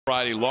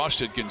Friday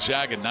lost at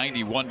Gonzaga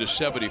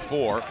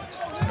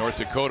 91-74. North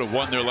Dakota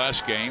won their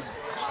last game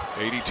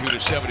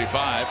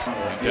 82-75.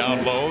 And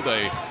down low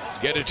they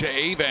get it to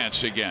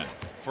Avance again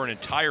for an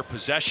entire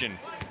possession.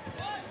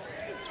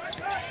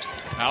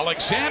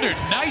 Alexander,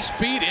 nice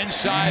beat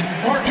inside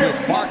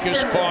to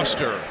Marcus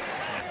Foster.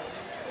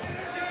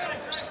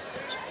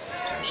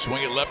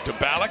 Swing it left to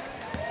Ballack.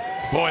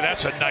 Boy,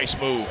 that's a nice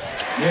move.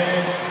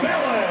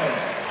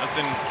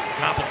 Nothing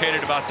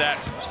complicated about that.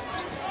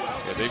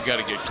 Yeah, they've got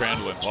to get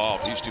Crandall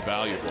involved. He's too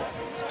valuable.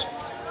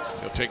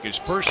 He'll take his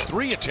first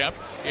three attempt.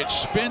 It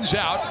spins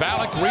out.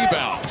 Ballack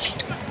rebounds.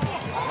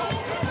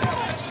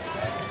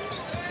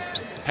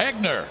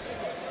 Hegner.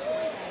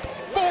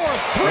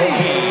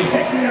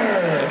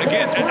 4-3.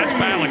 Again, that's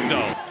Ballack,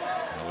 though.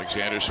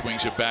 Alexander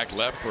swings it back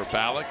left for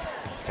Ballack.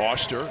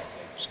 Foster.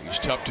 He's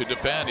tough to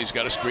defend. He's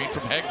got a screen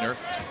from Hegner.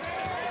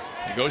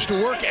 He goes to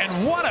work,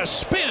 and what a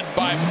spin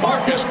by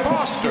Marcus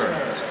Foster.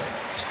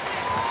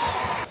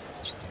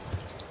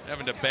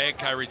 Having to beg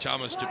Khyri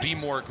Thomas to be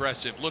more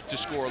aggressive, look to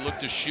score, look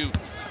to shoot.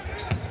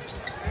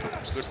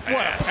 Good pass.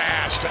 What a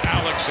pass to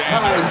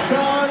Alexander.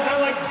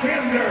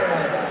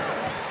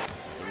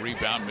 The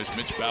rebound, Mitch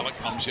Ballack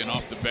comes in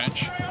off the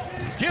bench.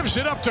 Gives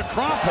it up to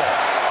Krompel.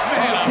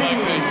 Man, I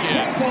like that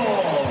kid.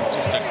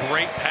 Just a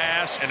great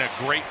pass and a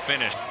great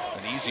finish.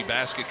 An easy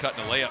basket cut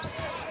and a layup.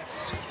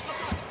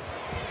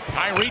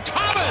 Khyri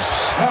Thomas.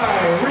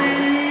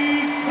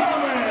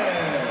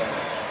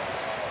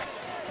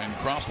 And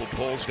Krompel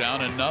pulls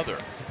down another.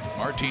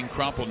 Martin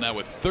Krompel now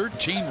with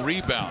 13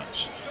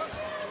 rebounds.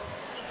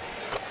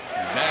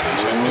 And that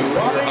is a new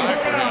career high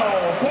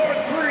for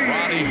him.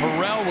 Ronnie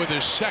Harrell with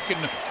his second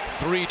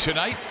three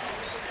tonight.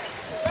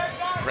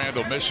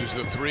 Crandall misses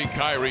the three.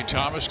 Khyri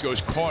Thomas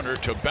goes corner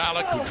to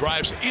Ballack, who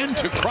drives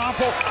into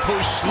Krompel,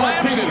 who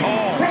slams it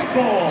home.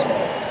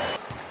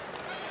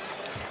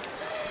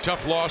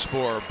 Tough loss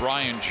for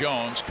Brian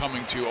Jones,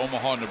 coming to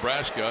Omaha,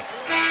 Nebraska,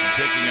 and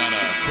taking on a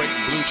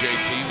Creighton Blue Jay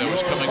team that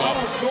was coming off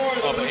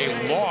of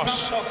a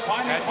loss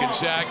at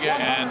Gonzaga,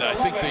 and I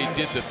think they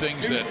did the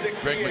things that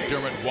Greg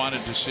McDermott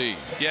wanted to see.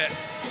 Yeah,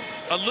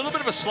 a little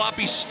bit of a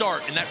sloppy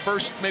start in that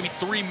first maybe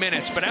 3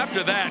 minutes, but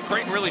after that,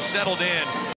 Creighton really settled in.